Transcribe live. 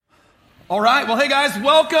All right, well, hey guys,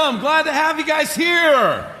 welcome. Glad to have you guys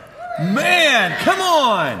here. Man, come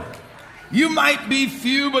on. You might be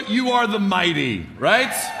few, but you are the mighty, right?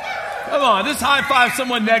 Come on, just high five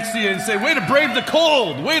someone next to you and say, way to brave the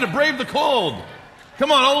cold, way to brave the cold.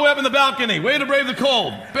 Come on, all the way up in the balcony, way to brave the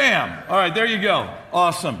cold. Bam. All right, there you go.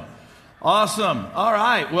 Awesome. Awesome. All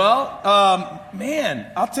right, well, man,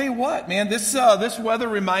 I'll tell you what, man, this weather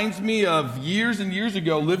reminds me of years and years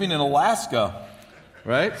ago living in Alaska,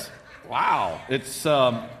 right? Wow. It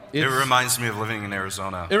reminds me of living in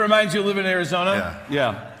Arizona. It reminds you of living in Arizona?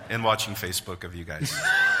 Yeah. And watching Facebook of you guys.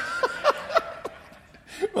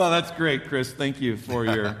 Well, that's great, Chris. Thank you for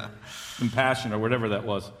your compassion or whatever that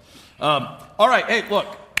was. All right. Hey, look,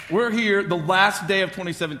 we're here the last day of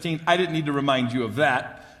 2017. I didn't need to remind you of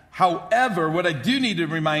that. However, what I do need to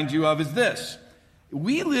remind you of is this.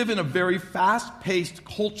 We live in a very fast-paced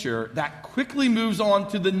culture that quickly moves on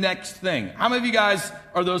to the next thing. How many of you guys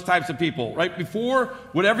are those types of people, right? Before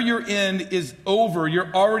whatever you're in is over, you're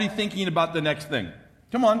already thinking about the next thing.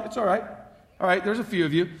 Come on, it's all right. All right, there's a few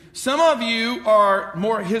of you. Some of you are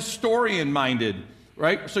more historian-minded,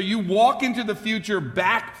 right? So you walk into the future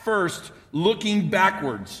back first, looking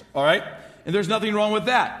backwards, all right? And there's nothing wrong with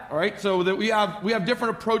that, all right? So that we have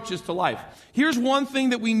different approaches to life. Here's one thing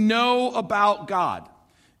that we know about God.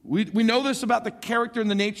 We know this about the character and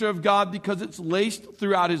the nature of God because it's laced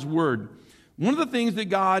throughout His Word. One of the things that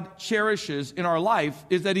God cherishes in our life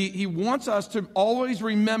is that He wants us to always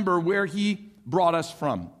remember where He brought us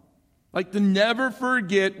from. Like to never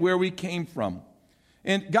forget where we came from.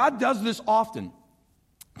 And God does this often.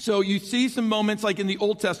 So you see some moments like in the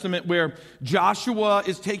Old Testament where Joshua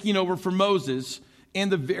is taking over for Moses, and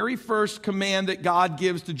the very first command that God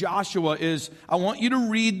gives to Joshua is, I want you to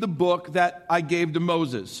read the book that I gave to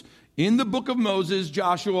Moses. In the book of Moses,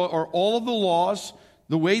 Joshua, are all of the laws,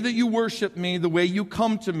 the way that you worship me, the way you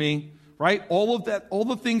come to me, right? All of that, all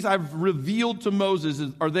the things I've revealed to Moses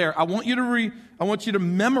are there. I want you to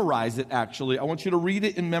memorize it, actually. I want you to read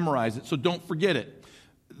it and memorize it, so don't forget it.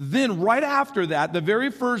 Then right after that, the very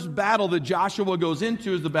first battle that Joshua goes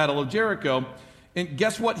into is the Battle of Jericho. And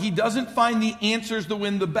guess what? He doesn't find the answers to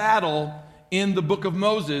win the battle in the book of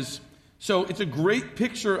Moses. So it's a great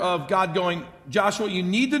picture of God going, Joshua, you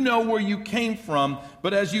need to know where you came from,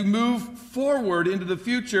 but as you move forward into the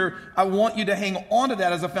future, I want you to hang on to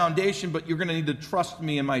that as a foundation, but you're going to need to trust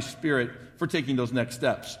me in my spirit for taking those next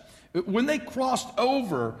steps. When they crossed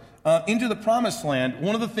over into the promised land,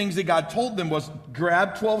 one of the things that God told them was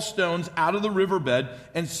grab 12 stones out of the riverbed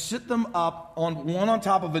and sit them up on one on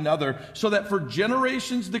top of another so that for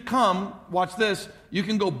generations to come, watch this, you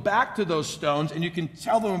can go back to those stones and you can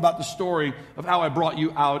tell them about the story of how I brought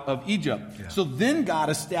you out of Egypt. Yeah. So then God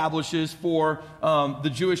establishes for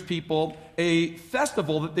the Jewish people a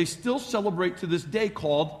festival that they still celebrate to this day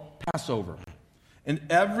called Passover. And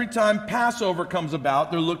every time Passover comes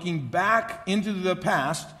about, they're looking back into the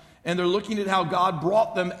past and they're looking at how God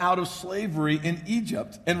brought them out of slavery in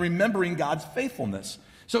Egypt and remembering God's faithfulness.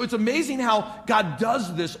 So it's amazing how God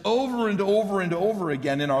does this over and over and over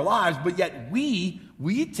again in our lives, but yet we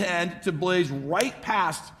tend to blaze right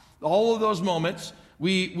past all of those moments.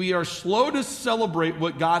 We are slow to celebrate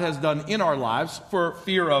what God has done in our lives for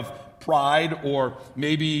fear of pride, or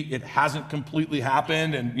maybe it hasn't completely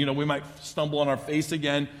happened and we might stumble on our face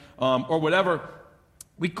again, or whatever.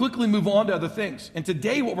 We quickly move on to other things. And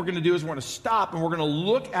today what we're going to do is we're going to stop and we're going to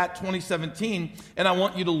look at 2017, and I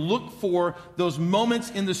want you to look for those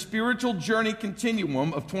moments in the spiritual journey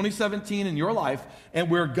continuum of 2017 in your life and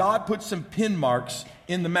where God puts some pin marks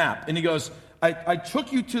in the map. And He goes, I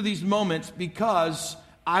took you to these moments because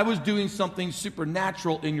I was doing something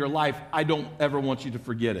supernatural in your life. I don't ever want you to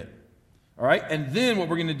forget it. All right, and then what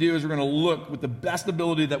we're going to do is we're going to look with the best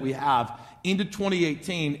ability that we have into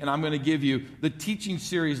 2018, and I'm going to give you the teaching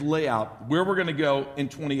series layout, where we're going to go in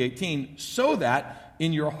 2018, so that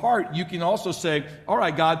in your heart you can also say, all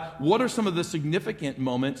right, God, what are some of the significant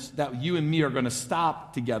moments that you and me are going to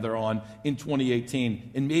stop together on in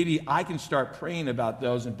 2018? And maybe I can start praying about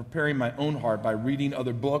those and preparing my own heart by reading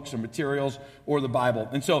other books or materials or the Bible.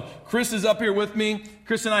 And so Chris is up here with me.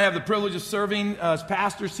 Chris and I have the privilege of serving as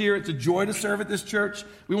pastors here. It's a joy to serve at this church.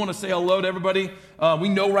 We want to say hello to everybody. We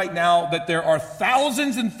know right now that there are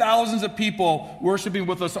thousands and thousands of people worshiping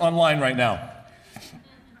with us online right now.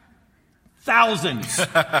 Thousands.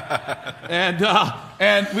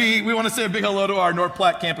 And we want to say a big hello to our North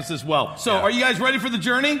Platte campus as well. So are you guys ready for the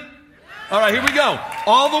journey? All right, here we go.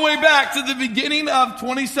 All the way back to the beginning of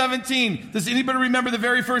 2017. Does anybody remember the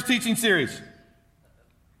very first teaching series?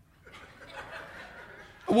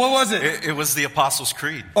 What was it? It was the Apostles'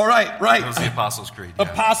 Creed. All right. It was the Apostles' Creed. Yeah.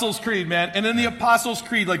 Apostles' Creed, man. And in the Apostles'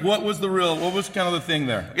 Creed, like what was kind of the thing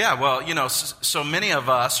there? Yeah, well, so many of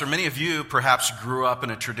us, or many of you perhaps grew up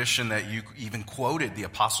in a tradition that you even quoted the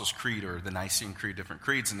Apostles' Creed or the Nicene Creed, different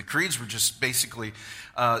creeds. And the creeds were just basically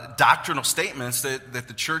doctrinal statements that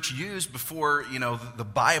the church used before, the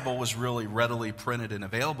Bible was really readily printed and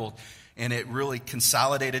available. And it really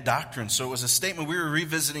consolidated doctrine. So it was a statement. We were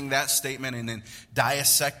revisiting that statement and then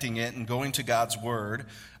dissecting it and going to God's Word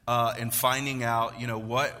and finding out,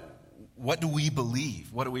 what do we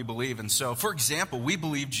believe? What do we believe? And so, for example, we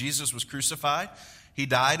believe Jesus was crucified. He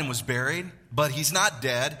died and was buried, but he's not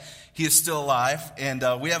dead. He is still alive. And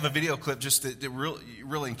we have a video clip just that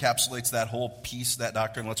really encapsulates that whole piece, that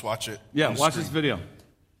doctrine. Let's watch it. Yeah, watch this video.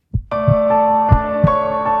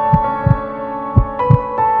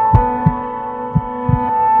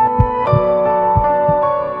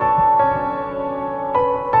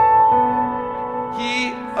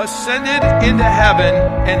 Ascended into heaven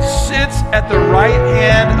and sits at the right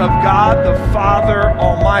hand of God the Father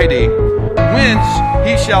Almighty, whence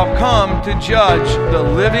he shall come to judge the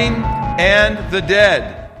living and the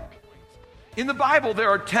dead. In the Bible, there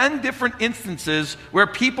are 10 different instances where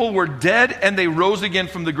people were dead and they rose again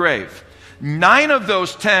from the grave. 9 of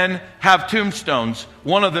those 10 have tombstones.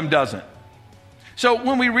 1 of them doesn't. So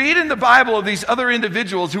when we read in the Bible of these other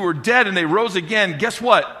individuals who were dead and they rose again, guess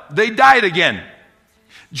what? They died again.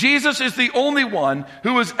 Jesus is the only one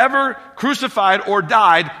who was ever crucified or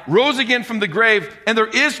died, rose again from the grave, and there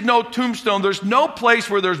is no tombstone. There's no place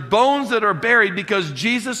where there's bones that are buried because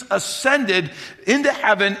Jesus ascended into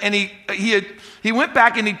heaven and he went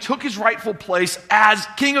back and he took his rightful place as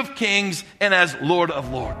King of Kings and as Lord of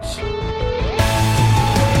Lords.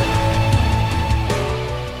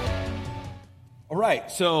 All right,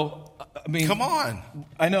 so, come on.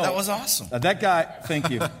 I know. That was awesome. That guy, thank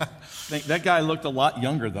you. That guy looked a lot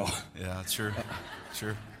younger, though. Yeah, sure.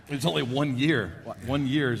 It's only 1 year. 1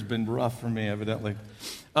 year has been rough for me, evidently.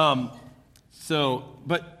 But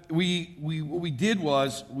what we did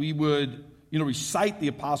was we would, recite the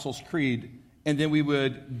Apostles' Creed, and then we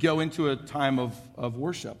would go into a time of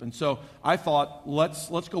worship. And so I thought,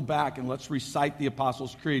 let's go back and let's recite the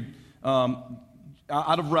Apostles' Creed.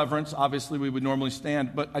 Out of reverence, obviously, we would normally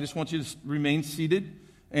stand, but I just want you to remain seated.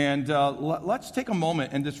 And let's take a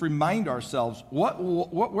moment and just remind ourselves, what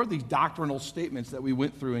were these doctrinal statements that we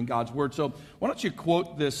went through in God's Word? So why don't you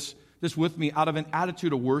quote this with me out of an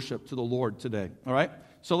attitude of worship to the Lord today, all right?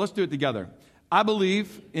 So let's do it together. I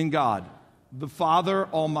believe in God, the Father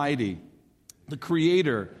Almighty, the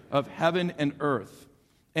Creator of heaven and earth,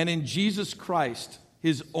 and in Jesus Christ,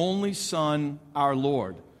 His only Son, our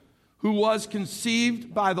Lord, who was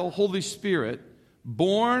conceived by the Holy Spirit,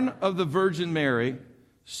 born of the Virgin Mary,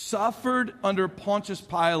 suffered under Pontius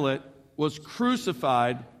Pilate, was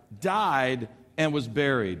crucified, died, and was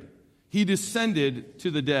buried. He descended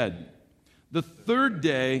to the dead. The third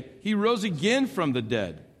day, he rose again from the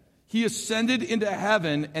dead. He ascended into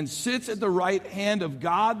heaven and sits at the right hand of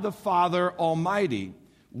God the Father Almighty,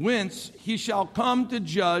 whence he shall come to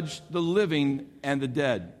judge the living and the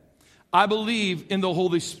dead. I believe in the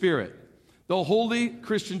Holy Spirit, the holy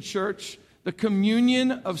Christian church, the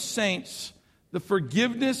communion of saints, the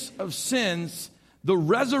forgiveness of sins, the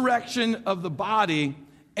resurrection of the body,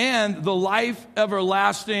 and the life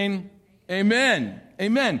everlasting. Amen.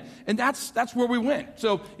 Amen. And that's where we went.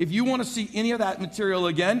 So if you want to see any of that material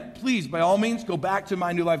again, please, by all means, go back to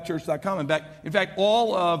mynewlifechurch.com. In fact,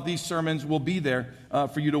 all of these sermons will be there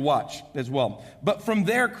for you to watch as well. But from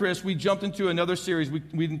there, Chris, we jumped into another series.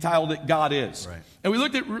 We entitled it God Is. Right. And we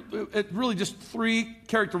looked at really just 3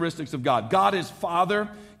 characteristics of God. God is Father,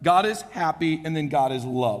 God is happy, and then God is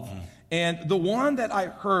love. And the one that I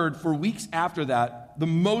heard for weeks after that the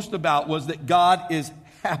most about was that God is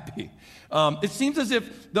happy. It seems as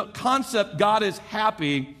if the concept God is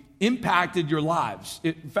happy impacted your lives.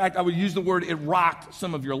 In fact, I would use the word it rocked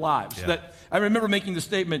some of your lives. Yeah. That I remember making the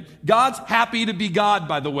statement, God's happy to be God,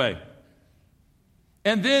 by the way.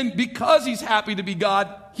 And then because he's happy to be God,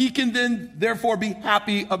 he can then therefore be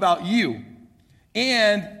happy about you.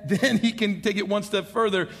 And then he can take it one step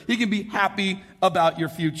further. He can be happy about your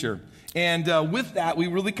future. And with that, we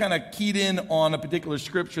really kind of keyed in on a particular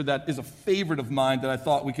scripture that is a favorite of mine that I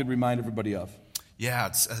thought we could remind everybody of. Yeah,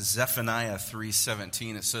 it's Zephaniah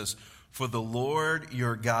 3:17. It says, "For the Lord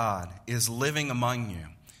your God is living among you.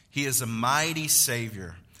 He is a mighty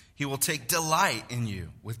Savior. He will take delight in you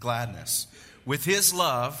with gladness. With his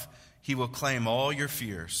love, he will claim all your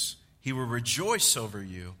fears. He will rejoice over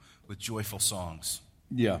you with joyful songs."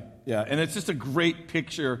 Yeah. And it's just a great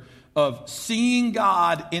picture of seeing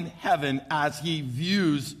God in heaven as he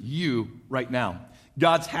views you right now.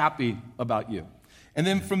 God's happy about you. And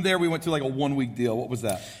then from there, we went to like a 1-week deal. What was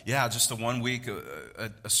that? Yeah, just a 1 week,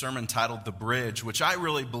 a sermon titled The Bridge, which I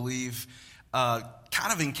really believe kind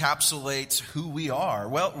of encapsulates who we are.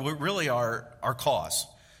 Well, we really are our cause.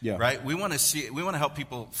 Yeah. Right? We want to help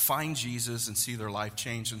people find Jesus and see their life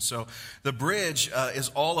change. And so The Bridge is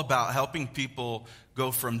all about helping people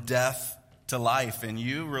go from death to life. And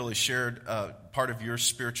you really shared part of your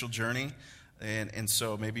spiritual journey. And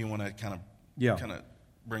so maybe you want to kind of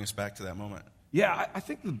bring us back to that moment. Yeah, I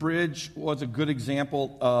think The Bridge was a good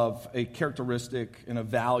example of a characteristic and a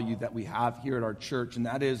value that we have here at our church, and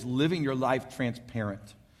that is living your life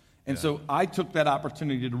transparent. And so I took that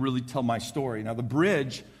opportunity to really tell my story. Now, The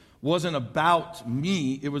Bridge wasn't about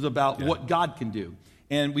me. It was about what God can do.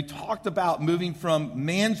 And we talked about moving from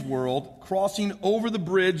man's world, crossing over the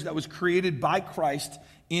bridge that was created by Christ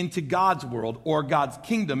into God's world or God's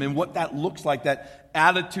kingdom, and what that looks like, that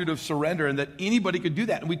attitude of surrender, and that anybody could do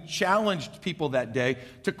that. And we challenged people that day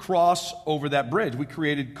to cross over that bridge. We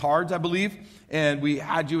created cards, I believe, and we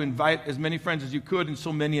had you invite as many friends as you could, and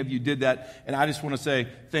so many of you did that. And I just want to say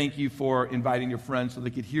thank you for inviting your friends so they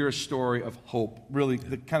could hear a story of hope, really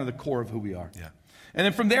kind of the core of who we are. Yeah. And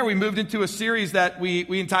then from there, we moved into a series that we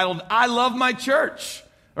entitled, I Love My Church.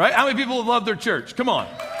 Right? How many people love their church? Come on.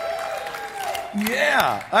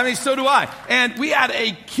 Yeah, I mean, so do I. And we had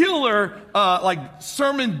a killer,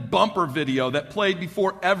 sermon bumper video that played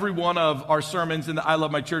before every one of our sermons in the I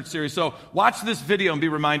Love My Church series. So watch this video and be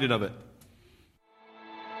reminded of it.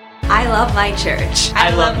 I love my church.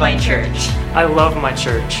 I love my church. I love my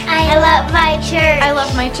church. I love my church. I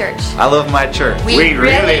love my church. I love my church. We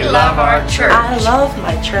really love our church. I love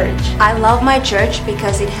my church. I love my church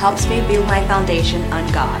because it helps me build my foundation on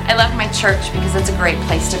God. I love my church because it's a great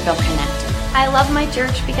place to feel connected. I love my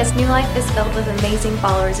church because New Life is filled with amazing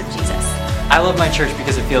followers of Jesus. I love my church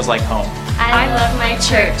because it feels like home. I love my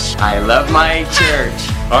church. I love my church.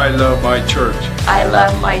 I love my church. I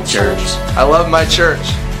love my church. I love my church.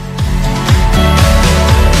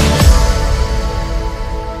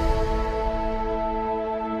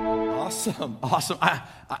 Awesome.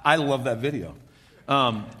 I love that video.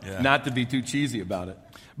 Not to be too cheesy about it.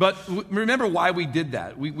 But remember why we did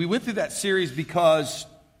that. We went through that series because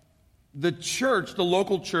the church, the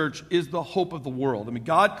local church, is the hope of the world. I mean,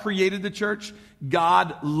 God created the church.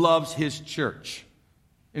 God loves his church.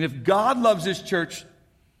 And if God loves his church,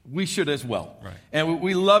 we should as well. Right. And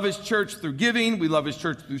we love his church through giving. We love his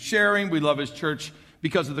church through sharing. We love his church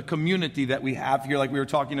because of the community that we have here, like we were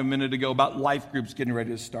talking a minute ago about life groups getting ready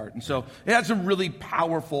to start. And so it has some really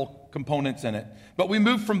powerful components in it. But we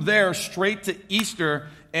moved from there straight to Easter.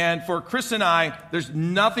 And for Chris and I, there's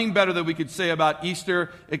nothing better that we could say about Easter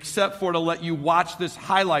except for to let you watch this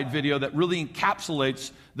highlight video that really encapsulates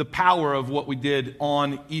the power of what we did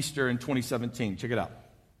on Easter in 2017. Check it out.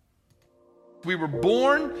 We were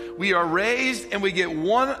born, we are raised, and we get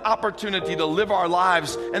one opportunity to live our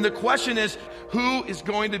lives. And the question is, who is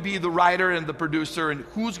going to be the writer and the producer, and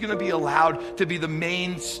who's going to be allowed to be the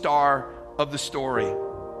main star of the story?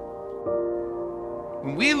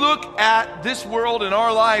 When we look at this world and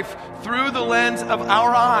our life through the lens of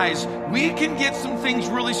our eyes, we can get some things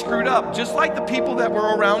really screwed up, just like the people that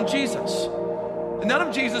were around Jesus. None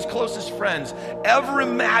of Jesus' closest friends ever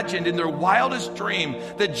imagined in their wildest dream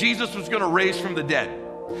that Jesus was going to raise from the dead.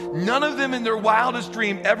 None of them in their wildest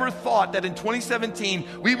dream ever thought that in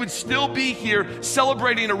 2017 we would still be here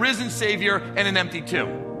celebrating a risen Savior and an empty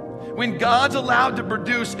tomb. When God's allowed to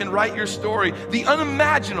produce and write your story, the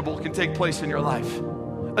unimaginable can take place in your life.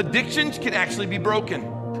 Addictions can actually be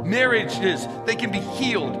broken. Marriages, they can be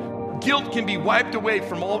healed. Guilt can be wiped away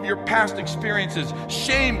from all of your past experiences.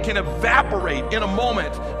 Shame can evaporate in a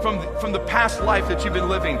moment from the past life that you've been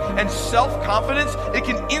living. And self-confidence, it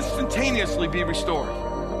can instantaneously be restored.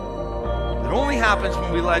 It only happens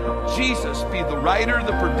when we let Jesus be the writer,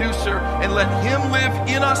 the producer, and let him live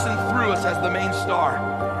in us and through us as the main star.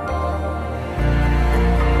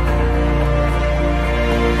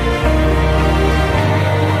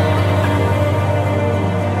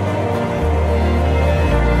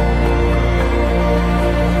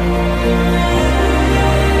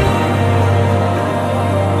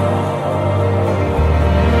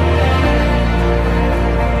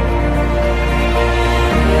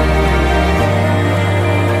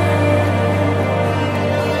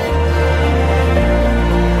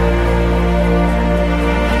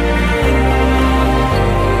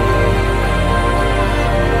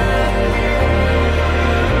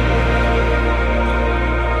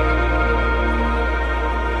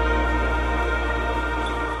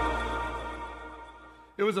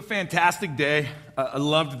 was a fantastic day. I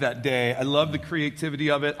loved that day. I loved the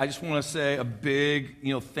creativity of it. I just want to say a big,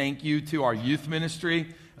 thank you to our youth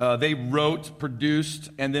ministry. They wrote, produced,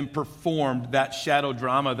 and then performed that shadow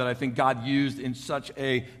drama that I think God used in such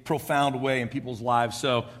a profound way in people's lives.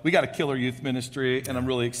 So we got a killer youth ministry, and I'm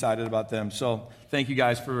really excited about them. So thank you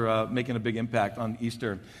guys for making a big impact on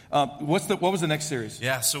Easter. What was the next series?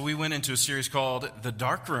 Yeah, so we went into a series called The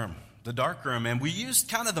Dark Room. The Dark Room, and we used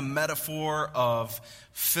kind of the metaphor of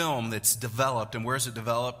film that's developed. And where's it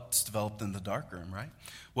developed? It's developed in the dark room, right?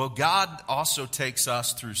 Well, God also takes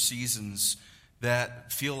us through seasons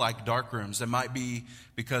that feel like dark rooms. That might be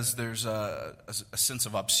because there's a sense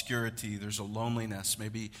of obscurity, there's a loneliness.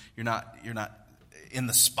 Maybe you're not in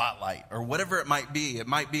the spotlight, or whatever it might be. It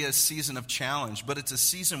might be a season of challenge, but it's a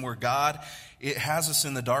season where God, it has us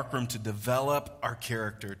in the dark room to develop our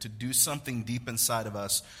character, to do something deep inside of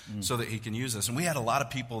us so that he can use us. And we had a lot of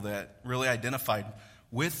people that really identified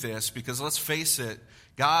with this because, let's face it,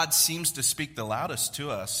 God seems to speak the loudest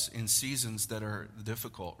to us in seasons that are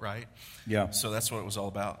difficult, right? Yeah. So that's what it was all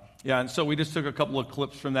about. Yeah, and so we just took a couple of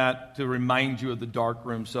clips from that to remind you of the dark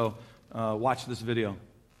room. So watch this video.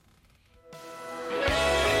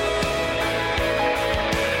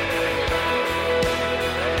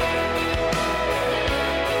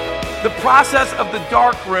 The process of the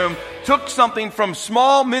dark room took something from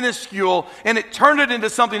small, minuscule, and it turned it into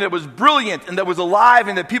something that was brilliant and that was alive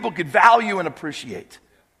and that people could value and appreciate.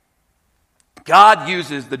 God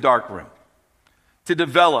uses the dark room to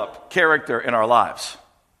develop character in our lives.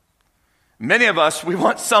 Many of us, we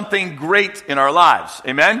want something great in our lives.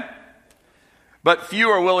 Amen? But few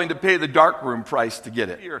are willing to pay the darkroom price to get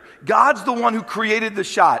it. God's the one who created the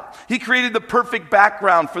shot. He created the perfect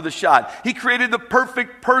background for the shot. He created the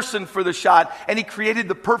perfect person for the shot. And he created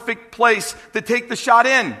the perfect place to take the shot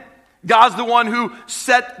in. God's the one who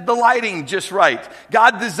set the lighting just right.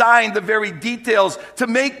 God designed the very details to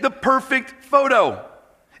make the perfect photo.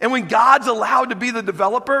 And when God's allowed to be the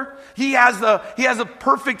developer, he has a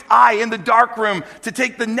perfect eye in the dark room to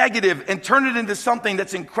take the negative and turn it into something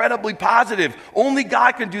that's incredibly positive. Only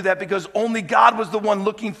God can do that because only God was the one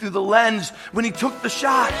looking through the lens when he took the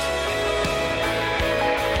shot.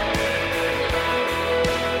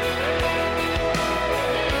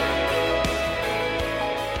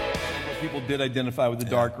 People did identify with the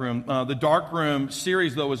dark room. The dark room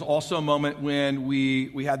series, though, was also a moment when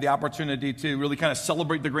we had the opportunity to really kind of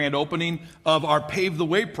celebrate the grand opening of our Pave the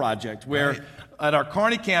Way project, where at our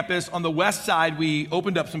Kearney campus on the west side, we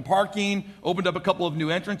opened up some parking, opened up a couple of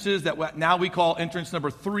new entrances that now we call entrance number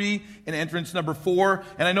 3 and entrance number 4.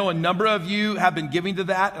 And I know a number of you have been giving to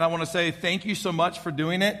that, and I want to say thank you so much for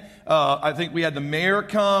doing it. I think we had the mayor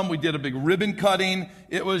come. We did a big ribbon cutting.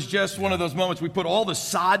 It was just one of those moments. We put all the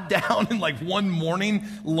sod down in like one morning.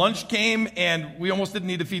 Lunch came, and we almost didn't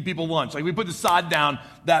need to feed people lunch. Like we put the sod down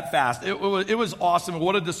that fast. It was awesome.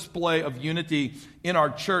 What a display of unity in our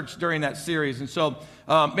church during that series. And so,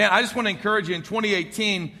 I just want to encourage you in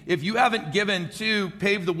 2018, if you haven't given to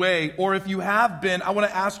Pave the Way, or if you have been, I want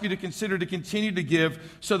to ask you to consider to continue to give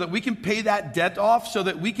so that we can pay that debt off, so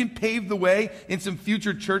that we can pave the way in some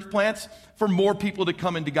future church plants for more people to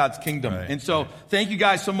come into God's kingdom. Right. And so thank you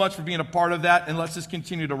guys so much for being a part of that, and let's just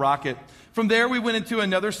continue to rock it. From there, we went into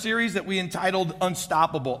another series that we entitled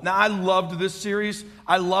Unstoppable. Now, I loved this series.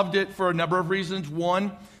 I loved it for a number of reasons.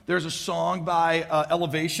 One, there's a song by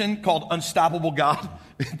Elevation called Unstoppable God.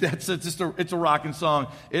 It's a rocking song.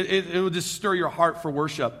 It will just stir your heart for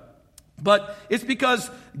worship. But it's because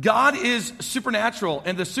God is supernatural,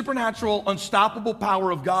 and the supernatural, unstoppable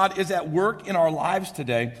power of God is at work in our lives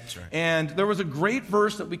today. That's right. And there was a great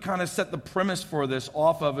verse that we kind of set the premise for this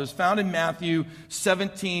off of. It was found in Matthew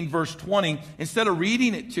 17, verse 20. Instead of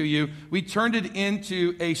reading it to you, we turned it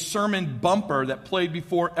into a sermon bumper that played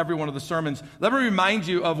before every one of the sermons. Let me remind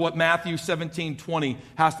you of what Matthew 17, 20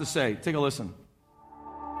 has to say. Take a listen.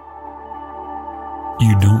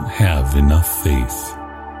 You don't have enough faith.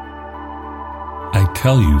 I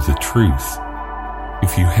tell you the truth.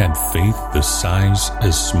 If you had faith the size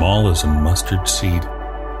as small as a mustard seed,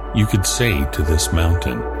 you could say to this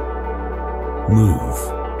mountain, move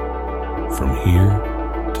from here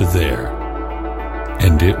to there,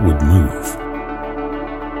 and it would move.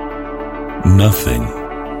 Nothing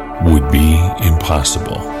would be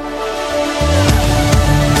impossible.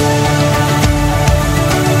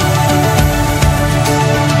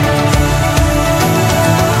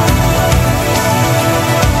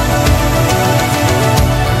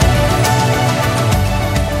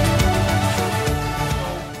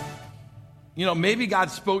 Maybe God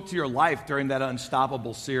spoke to your life during that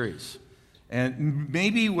Unstoppable series. And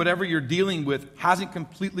maybe whatever you're dealing with hasn't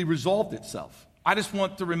completely resolved itself. I just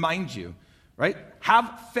want to remind you, right?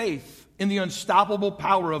 Have faith in the unstoppable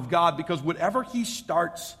power of God, because whatever he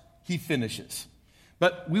starts, he finishes.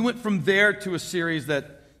 But we went from there to a series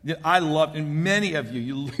that I loved, and many of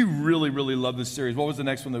you really, really love this series. What was the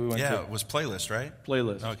next one that we went to? Yeah, it was Playlist, right?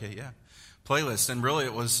 Playlist. Okay, yeah. Playlist. And really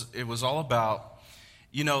it was all about,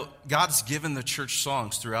 God's given the church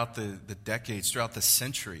songs throughout the decades, throughout the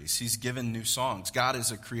centuries. He's given new songs. God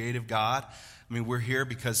is a creative God. I mean, we're here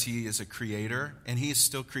because he is a creator, and he is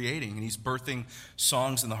still creating, and he's birthing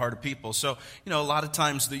songs in the heart of people. So, a lot of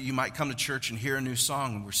times that you might come to church and hear a new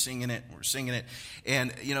song, and we're singing it.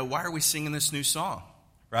 And, why are we singing this new song?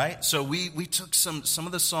 Right? So we took some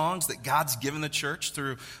of the songs that God's given the church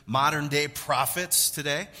through modern day prophets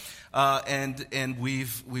today, and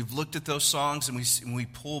we've looked at those songs, and we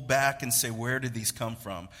pull back and say, where did these come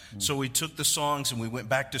from? So we took the songs and we went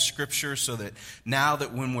back to Scripture, so that now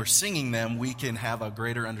that when we're singing them, we can have a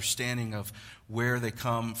greater understanding of where they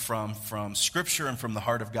come from Scripture and from the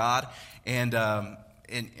heart of God.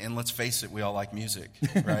 And let's face it, we all like music,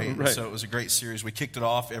 right? Right. So it was a great series. We kicked it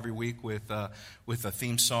off every week with a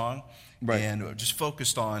theme song, right, and just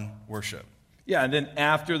focused on worship. Yeah, and then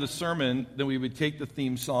after the sermon, then we would take the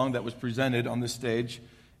theme song that was presented on the stage,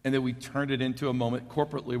 and then we turned it into a moment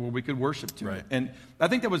corporately where we could worship to it. And I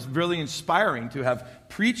think that was really inspiring to have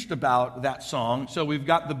preached about that song. So we've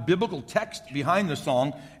got the biblical text behind the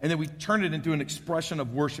song, and then we turned it into an expression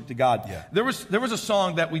of worship to God. Yeah. There was a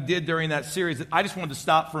song that we did during that series that I just wanted to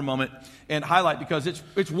stop for a moment and highlight, because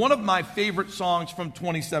it's one of my favorite songs from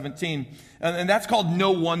 2017, and that's called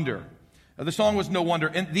No Wonder. The song was No Wonder.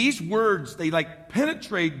 And these words, they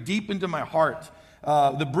penetrate deep into my heart.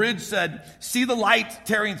 The bridge said, see the light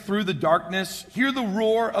tearing through the darkness, hear the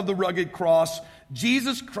roar of the rugged cross.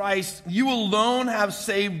 Jesus Christ, you alone have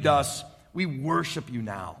saved us. We worship you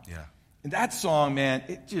now. Yeah. And that song, man,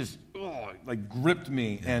 it just gripped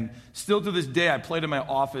me. Yeah. And still to this day, I play it in my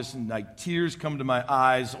office, and tears come to my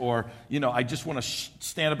eyes, or I just want to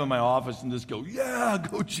stand up in my office and just go, yeah,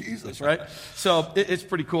 go Jesus, right? So it's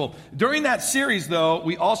pretty cool. During that series, though,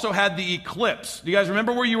 we also had the eclipse. Do you guys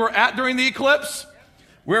remember where you were at during the eclipse?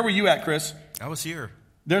 Where were you at, Chris? I was here.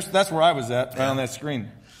 That's where I was at, right on that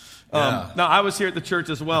screen. No, I was here at the church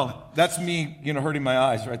as well. That's me, hurting my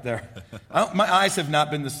eyes right there. My eyes have not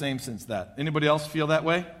been the same since that. Anybody else feel that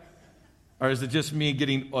way? Or is it just me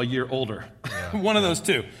getting a year older? Yeah. One of those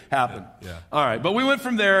two happened. Yeah. All right, but we went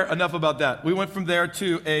from there, enough about that. We went from there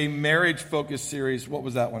to a marriage-focused series. What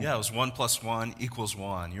was that one? Yeah, it was 1 + 1 =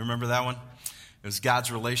 1. You remember that one? It was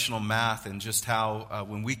God's relational math, and just how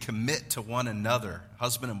when we commit to one another,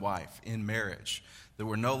 husband and wife, in marriage, that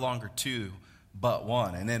we're no longer two, but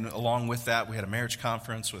one. And then along with that, we had a marriage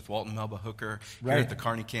conference with Walton Melba Hooker here at the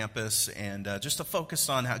Kearney campus, and just to focus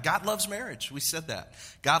on how God loves marriage. We said that.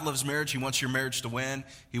 God loves marriage. He wants your marriage to win.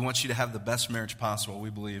 He wants you to have the best marriage possible. We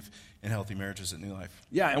believe in healthy marriages at New Life.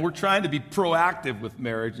 Yeah, and we're trying to be proactive with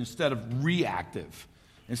marriage instead of reactive.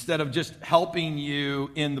 Instead of just helping you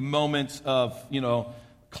in the moments of,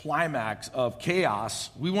 climax of chaos,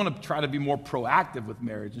 we want to try to be more proactive with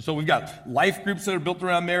marriage. And so we've got life groups that are built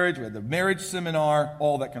around marriage. We have the marriage seminar,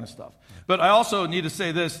 all that kind of stuff. But I also need to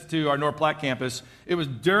say this to our North Platte campus. It was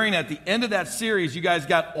at the end of that series, you guys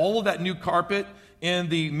got all of that new carpet in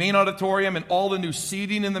the main auditorium, and all the new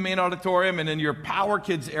seating in the main auditorium, and in your Power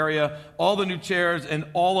Kids area, all the new chairs and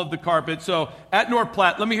all of the carpet. So at North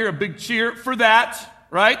Platte, let me hear a big cheer for that.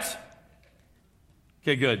 Right?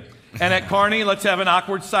 Okay, good. And at Kearney, let's have an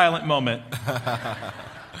awkward silent moment.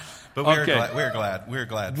 But we're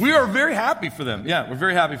glad. We are very happy for them. Yeah, we're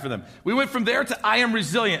very happy for them. We went from there to I Am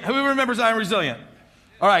Resilient. Who remembers I Am Resilient?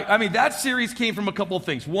 All right, that series came from a couple of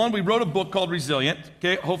things. One, we wrote a book called Resilient.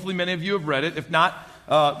 Okay, hopefully many of you have read it. If not,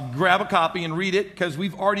 grab a copy and read it, because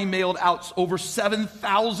we've already mailed out over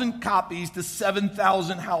 7,000 copies to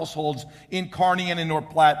 7,000 households in Kearney and in North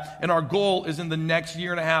Platte. And our goal is in the next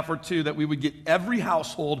year and a half or two that we would get every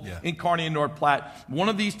household in Kearney and North Platte one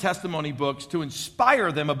of these testimony books to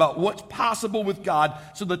inspire them about what's possible with God,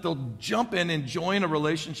 so that they'll jump in and join a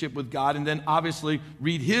relationship with God, and then obviously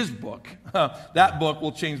read His book. That book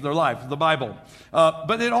will change their life, the Bible.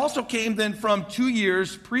 But it also came then from 2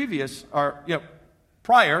 years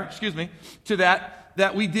prior to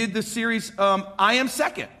that we did the series, I Am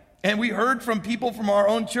Second. And we heard from people from our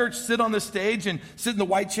own church sit on the stage and sit in the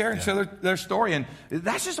white chair and share their story. And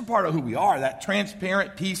that's just a part of who we are, that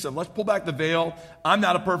transparent piece of, let's pull back the veil. I'm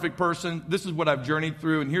not a perfect person. This is what I've journeyed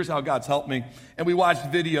through, and here's how God's helped me. And we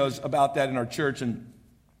watched videos about that in our church, and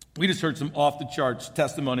we just heard some off-the-charts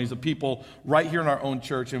testimonies of people right here in our own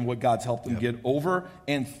church and what God's helped them get over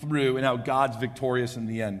and through, and how God's victorious in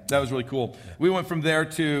the end. That was really cool. We went from there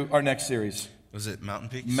to our next series. Was it Mountain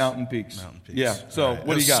Peaks? Mountain Peaks. Mountain Peaks. Yeah. So right.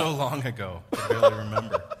 what do you got? So long ago. I barely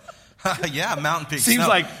remember. Yeah, Mountain Peaks. Seems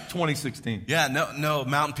like 2016. Yeah, no,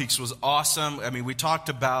 Mountain Peaks was awesome. I mean, we talked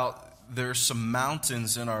about there's some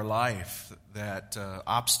mountains in our life that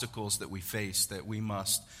obstacles that we face that we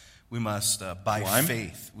must by climb?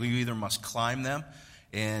 faith. We either must climb them,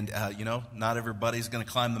 and not everybody's going to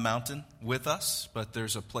climb the mountain with us, but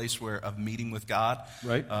there's a place of meeting with God.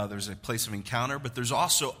 Right. There's a place of encounter, but there's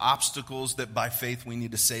also obstacles that by faith we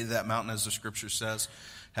need to say to that mountain, as the Scripture says.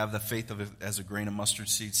 Have the faith as a grain of mustard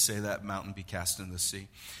seed, say that mountain be cast into the sea.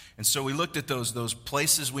 And so we looked at those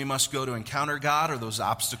places we must go to encounter God, or those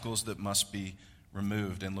obstacles that must be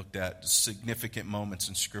removed, and looked at significant moments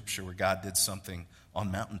in Scripture where God did something on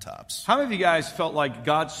mountaintops. How many of you guys felt like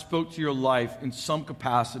God spoke to your life in some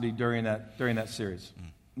capacity during that series?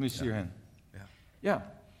 Let me see your hand. Yeah.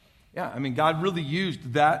 I mean, God really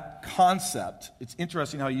used that concept. It's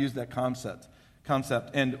interesting how He used that concept.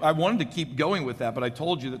 And I wanted to keep going with that, but I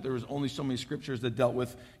told you that there was only so many scriptures that dealt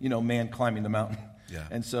with, man climbing the mountain. Yeah.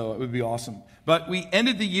 And so it would be awesome. But we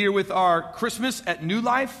ended the year with our Christmas at New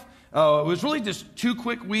Life. It was really just 2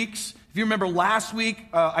 quick weeks. If you remember last week,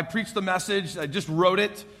 I preached the message. I just wrote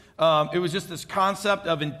it. It was just this concept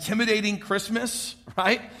of intimidating Christmas,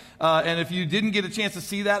 right? And if you didn't get a chance to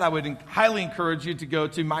see that, I would highly encourage you to go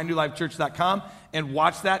to mynewlifechurch.com and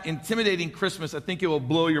watch that. Intimidating Christmas. I think it will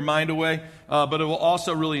blow your mind away, but it will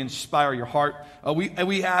also really inspire your heart.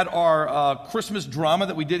 We had our Christmas drama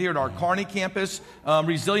that we did here at our Kearney campus,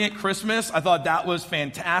 Resilient Christmas. I thought that was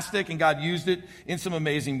fantastic, and God used it in some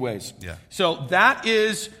amazing ways. Yeah. So that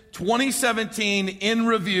is 2017 in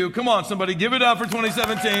review. Come on, somebody, give it up for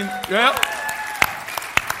 2017. Yep.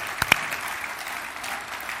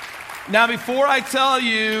 Now, before I tell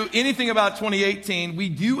you anything about 2018, we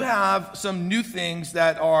do have some new things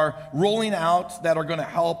that are rolling out that are going to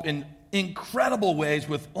help in incredible ways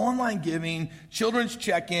with online giving, children's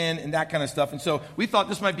check-in, and that kind of stuff. And so we thought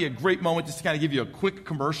this might be a great moment just to kind of give you a quick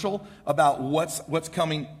commercial about what's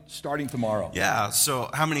coming starting tomorrow. Yeah, so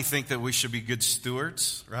how many think that we should be good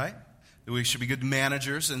stewards, right? That we should be good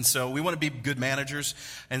managers, and so we want to be good managers.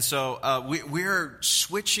 And so we're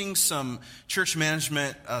switching some church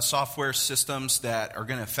management software systems that are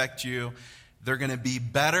going to affect you. They're going to be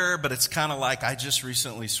better, but it's kind of like I just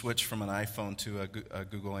recently switched from an iPhone to a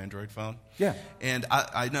Google Android phone. Yeah. And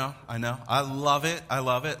I know. I love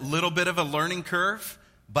it. Little bit of a learning curve,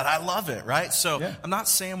 but I love it, right? So yeah. I'm not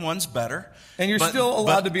saying one's better. And you're still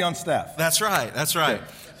allowed to be on staff. That's right. Okay.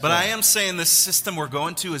 But I am saying this system we're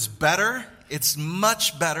going to is better. It's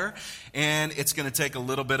much better, and it's going to take a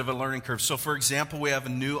little bit of a learning curve. So, for example, we have a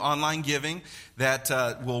new online giving that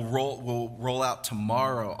will roll out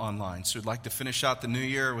tomorrow online. So we'd like to finish out the new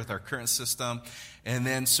year with our current system. And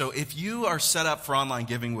then, so if you are set up for online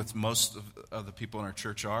giving, with most of the people in our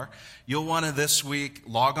church are, you'll want to this week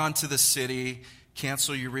log on to the city,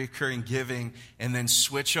 cancel your recurring giving, and then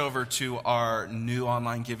switch over to our new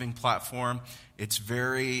online giving platform. It's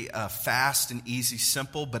very fast and easy,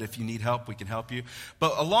 simple, but if you need help, we can help you.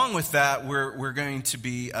 But along with that, we're going to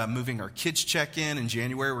be moving our kids check-in. In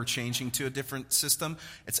January, we're changing to a different system.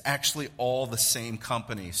 It's actually all the same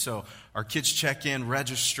company. So our kids check-in,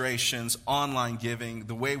 registrations, online giving,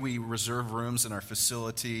 the way we reserve rooms in our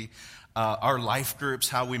facility, our life groups,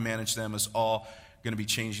 how we manage them is all going to be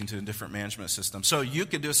changing to a different management system. So you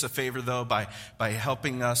could do us a favor, though, by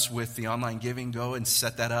helping us with the online giving. Go and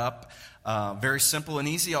set that up. Very simple and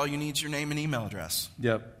easy. All you need is your name and email address.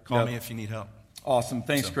 Yep. Call me if you need help. Awesome.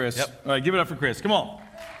 Thanks, Chris. Yep. All right, give it up for Chris. Come on.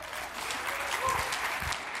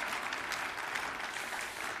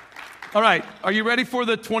 All right, are you ready for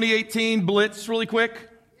the 2018 Blitz really quick?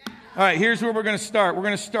 All right, here's where we're going to start. We're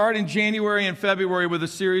going to start in January and February with a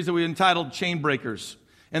series that we entitled Chain Breakers.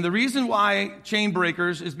 And the reason why Chain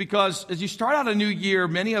Breakers is because as you start out a new year,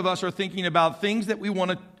 many of us are thinking about things that we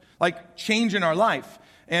want to change in our life.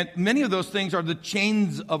 And many of those things are the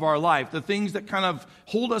chains of our life, the things that kind of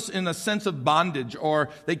hold us in a sense of bondage, or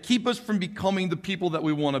they keep us from becoming the people that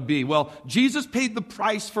we want to be. Well, Jesus paid the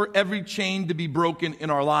price for every chain to be broken in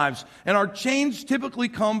our lives. And our chains typically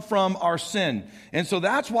come from our sin. And so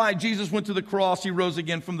that's why Jesus went to the cross, He rose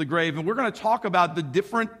again from the grave. And we're going to talk about the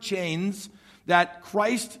different chains that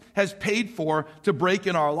Christ has paid for to break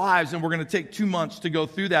in our lives, and we're going to take 2 months to go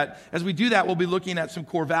through that. As we do that, we'll be looking at some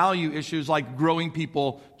core value issues like growing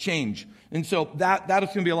people change. And so that is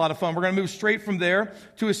going to be a lot of fun. We're going to move straight from there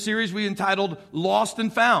to a series we entitled Lost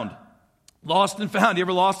and Found. Lost and Found. You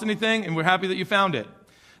ever lost anything? And we're happy that you found it.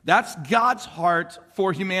 That's God's heart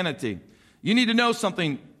for humanity. You need to know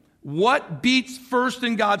something. What beats first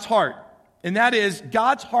in God's heart? And that is,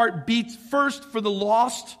 God's heart beats first for the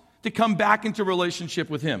lost, to come back into relationship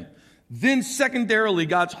with him. Then secondarily,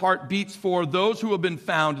 God's heart beats for those who have been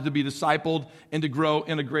found to be discipled and to grow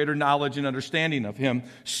in a greater knowledge and understanding of him,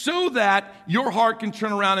 so that your heart can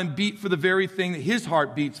turn around and beat for the very thing that his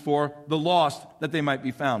heart beats for, the lost, that they might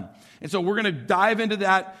be found. And so we're going to dive into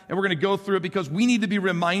that, and we're going to go through it because we need to be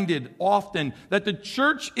reminded often that the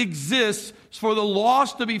church exists for the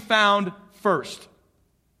lost to be found first.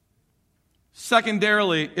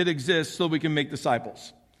 Secondarily, it exists so we can make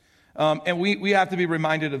disciples. And we have to be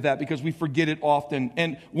reminded of that because we forget it often.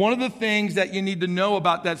 And one of the things that you need to know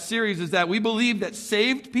about that series is that we believe that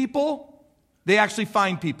saved people, they actually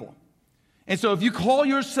find people. And so if you call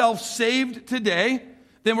yourself saved today,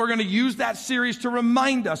 then we're going to use that series to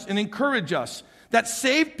remind us and encourage us that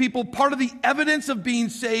saved people, part of the evidence of being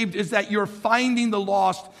saved is that you're finding the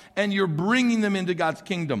lost and you're bringing them into God's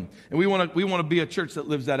kingdom. And we want to be a church that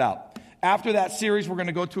lives that out. After that series, we're going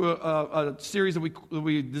to go to a series that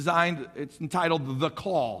we designed. It's entitled The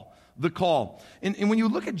Call. The Call. And when you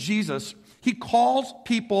look at Jesus, he calls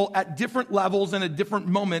people at different levels and at different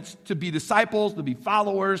moments to be disciples, to be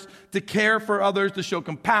followers, to care for others, to show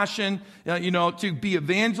compassion, to be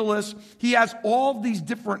evangelists. He has all these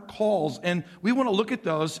different calls, and we want to look at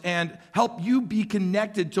those and help you be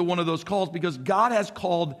connected to one of those calls because God has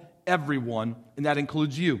called everyone, and that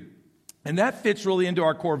includes you. And that fits really into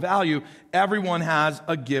our core value. Everyone has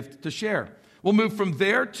a gift to share. We'll move from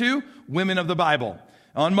there to Women of the Bible.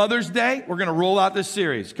 On Mother's Day, we're going to roll out this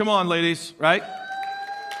series. Come on, ladies, right?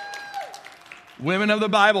 Women of the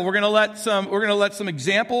Bible. We're going to let some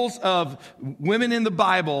examples of women in the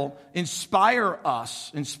Bible inspire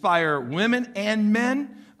us, inspire women and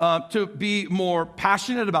men to be more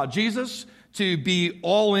passionate about Jesus, to be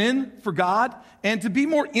all in for God, and to be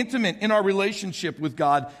more intimate in our relationship with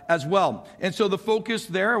God as well. And so the focus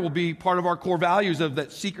there will be part of our core values of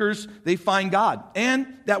that seekers, they find God, and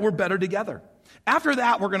that we're better together. After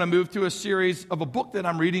that, we're going to move to a series of a book that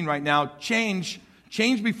I'm reading right now, Change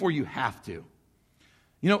Before You Have to.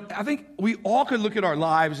 I think we all could look at our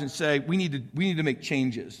lives and say, we need to make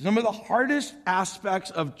changes. Some of the hardest aspects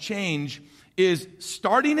of change is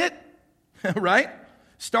starting it, right?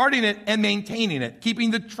 Starting it and maintaining it,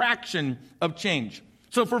 keeping the traction of change.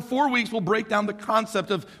 So for 4 weeks, we'll break down the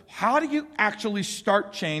concept of how do you actually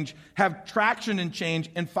start change, have traction in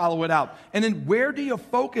change, and follow it out. And then where do you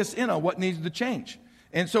focus in on what needs to change?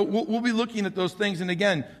 And so we'll be looking at those things. And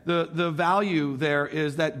again, the value there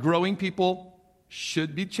is that growing people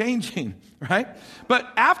should be changing, right? But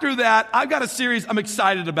after that, I've got a series I'm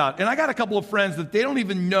excited about. And I got a couple of friends that they don't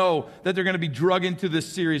even know that they're going to be drug into this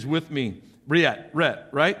series with me.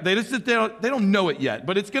 Right? They don't know it yet,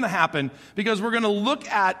 but it's going to happen because we're going to look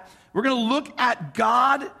at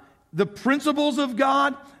God, the principles of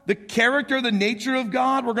God, the character, the nature of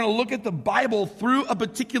God. We're going to look at the Bible through a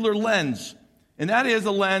particular lens, and that is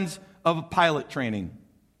a lens of pilot training.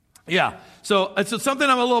 Yeah, so it's something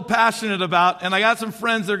I'm a little passionate about, and I got some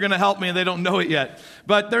friends that are going to help me, and they don't know it yet.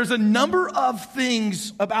 But there's a number of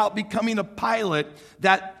things about becoming a pilot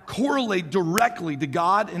that correlate directly to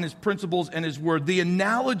God and His principles and His Word. The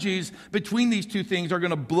analogies between these two things are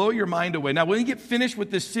going to blow your mind away. Now, when you get finished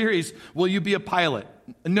with this series, will you be a pilot?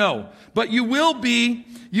 No. But you will be.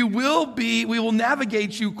 We will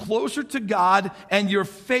navigate you closer to God, and your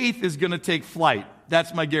faith is going to take flight.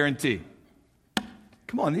 That's my guarantee.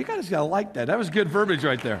 Come on, you guys got to like that. That was good verbiage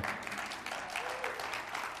right there.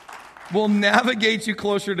 We'll navigate you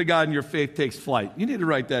closer to God and your faith takes flight. You need to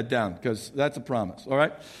write that down because that's a promise, all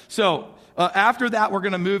right? So after that, we're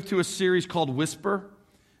going to move to a series called Whisper.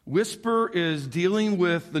 Whisper is dealing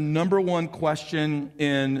with the number one question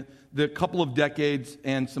in the couple of decades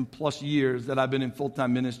and some plus years that I've been in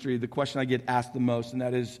full-time ministry, the question I get asked the most, and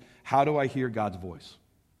that is, how do I hear God's voice?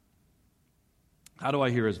 How do I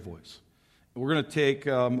hear His voice? We're going to take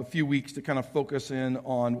a few weeks to kind of focus in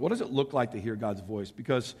on what does it look like to hear God's voice?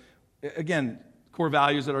 Because, again, core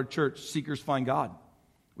values at our church, seekers find God.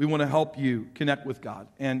 We want to help you connect with God.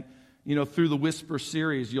 And, through the Whisper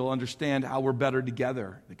series, you'll understand how we're better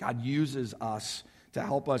together, that God uses us to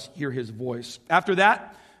help us hear His voice. After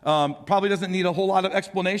that, probably doesn't need a whole lot of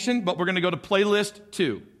explanation, but we're going to go to Playlist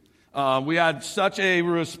 2. We had such a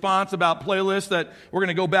response about playlists that we're going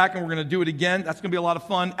to go back and we're going to do it again. That's going to be a lot of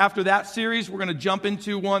fun. After that series, we're going to jump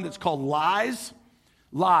into one that's called Lies.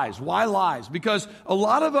 Lies. Why lies? Because a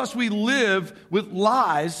lot of us, we live with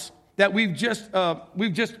lies that we've just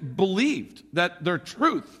believed that they're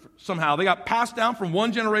truth somehow. They got passed down from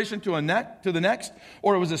one generation to the next,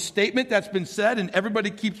 or it was a statement that's been said and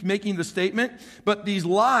everybody keeps making the statement. But these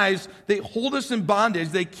lies, they hold us in bondage.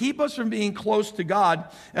 They keep us from being close to God.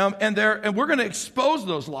 And we're going to expose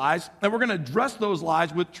those lies, and we're going to address those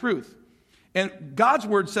lies with truth. And God's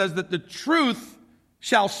word says that the truth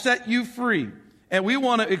shall set you free. And we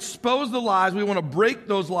want to expose the lies. We want to break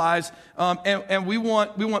those lies. And we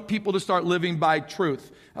want people to start living by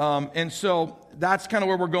truth. And so that's kind of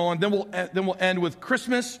where we're going. Then we'll end with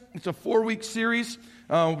Christmas. It's a 4-week series.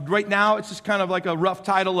 Right now, it's just kind of like a rough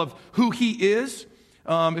title of who He is.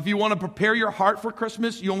 If you want to prepare your heart for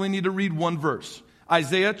Christmas, you only need to read one verse.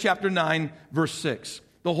 Isaiah chapter 9, verse 6.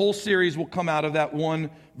 The whole series will come out of that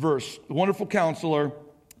one verse. Wonderful Counselor,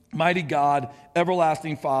 Mighty God,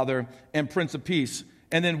 Everlasting Father, and Prince of Peace.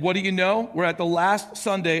 And then what do you know? We're at the last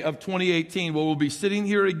Sunday of 2018 where we'll be sitting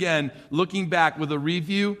here again looking back with a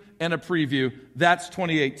review and a preview. That's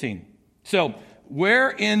 2018. So where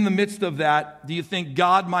in the midst of that do you think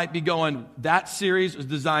God might be going, that series is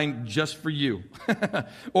designed just for you?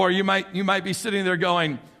 Or you might be sitting there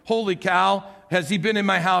going, holy cow, has He been in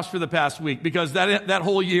my house for the past week? Because that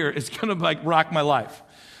whole year is going to rock my life.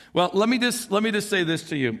 Well, let me just say this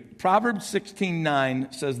to you. Proverbs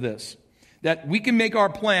 16:9 says this, that we can make our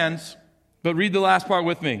plans, but read the last part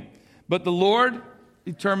with me. But the Lord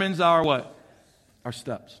determines our what? Our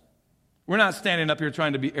steps. We're not standing up here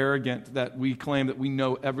trying to be arrogant that we claim that we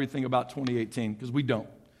know everything about 2018, because we don't.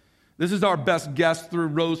 This is our best guess through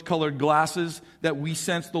rose-colored glasses that we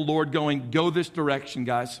sense the Lord going, go this direction,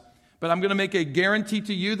 guys. But I'm going to make a guarantee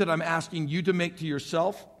to you that I'm asking you to make to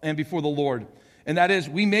yourself and before the Lord. And that is,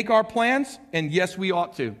 we make our plans, and yes, we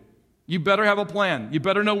ought to. You better have a plan. You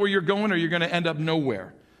better know where you're going, or you're going to end up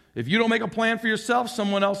nowhere. If you don't make a plan for yourself,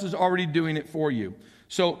 someone else is already doing it for you.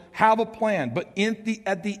 So have a plan. But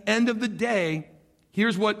at the end of the day,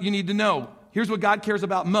 here's what you need to know. Here's what God cares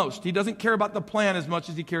about most. He doesn't care about the plan as much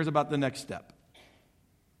as He cares about the next step.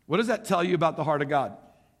 What does that tell you about the heart of God?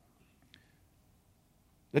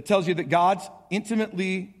 That tells you that God's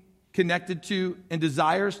intimately connected to and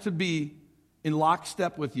desires to be in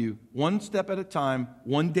lockstep with you, one step at a time,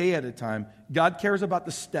 one day at a time. God cares about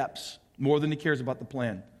the steps more than He cares about the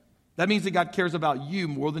plan. That means that God cares about you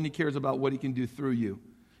more than He cares about what He can do through you.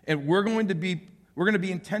 And we're going to be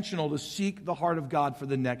intentional to seek the heart of God for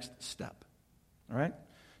the next step. All right?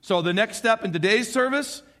 So the next step in today's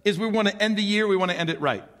service is we want to end the year, we want to end it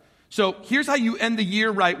right. So here's how you end the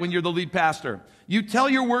year right when you're the lead pastor. You tell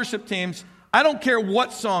your worship teams, I don't care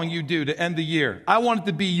what song you do to end the year. I want it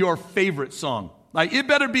to be your favorite song. It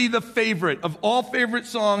better be the favorite of all favorite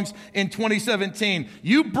songs in 2017.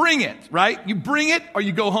 You bring it, right? You bring it or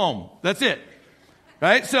you go home. That's it.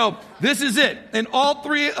 Right? So this is it. And all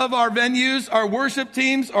three of our venues, our worship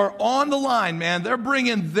teams are on the line, man. They're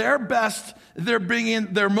bringing their best. They're bringing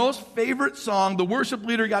their most favorite song. The worship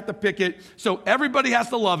leader got to pick it. So everybody has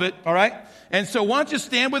to love it, all right? And so why don't you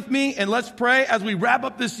stand with me and let's pray as we wrap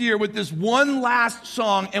up this year with this one last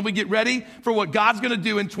song and we get ready for what God's going to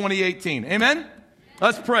do in 2018. Amen?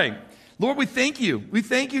 Let's pray. Lord, we thank you. We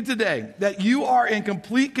thank you today that you are in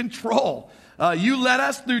complete control. You led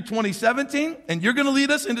us through 2017 and you're going to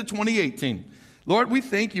lead us into 2018. Lord, we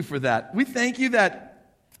thank you for that. We thank you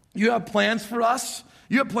that you have plans for us.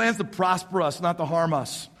 You have plans to prosper us, not to harm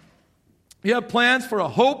us. You have plans for a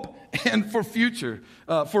hope and for future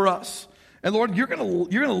for us. And Lord, you're going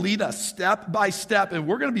to lead us step by step, and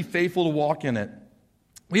we're going to be faithful to walk in it.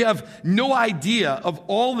 We have no idea of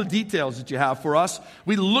all the details that you have for us.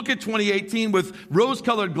 We look at 2018 with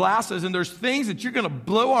rose-colored glasses, and there's things that you're going to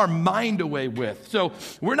blow our mind away with. So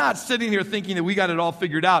we're not sitting here thinking that we got it all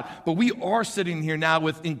figured out, but we are sitting here now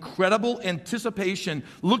with incredible anticipation,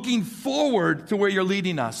 looking forward to where you're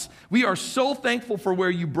leading us. We are so thankful for where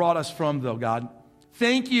you brought us from, though, God.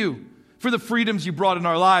 Thank you for the freedoms you brought in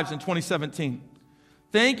our lives in 2017.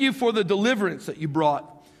 Thank you for the deliverance that you brought.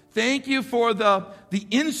 Thank you for the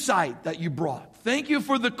insight that you brought. Thank you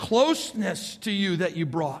for the closeness to you that you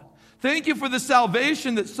brought. Thank you for the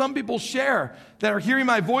salvation that some people share that are hearing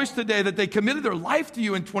my voice today, that they committed their life to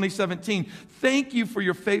you in 2017. Thank you for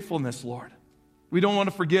your faithfulness, Lord. We don't want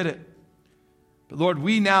to forget it. But Lord,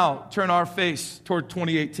 we now turn our face toward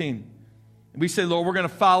 2018. And we say, Lord, we're going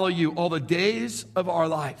to follow you all the days of our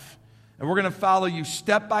life. And we're going to follow you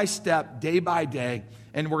step by step, day by day.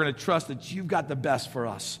 And we're going to trust that you've got the best for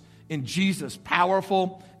us. In Jesus'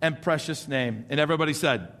 powerful and precious name. And everybody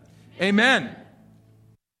said, amen.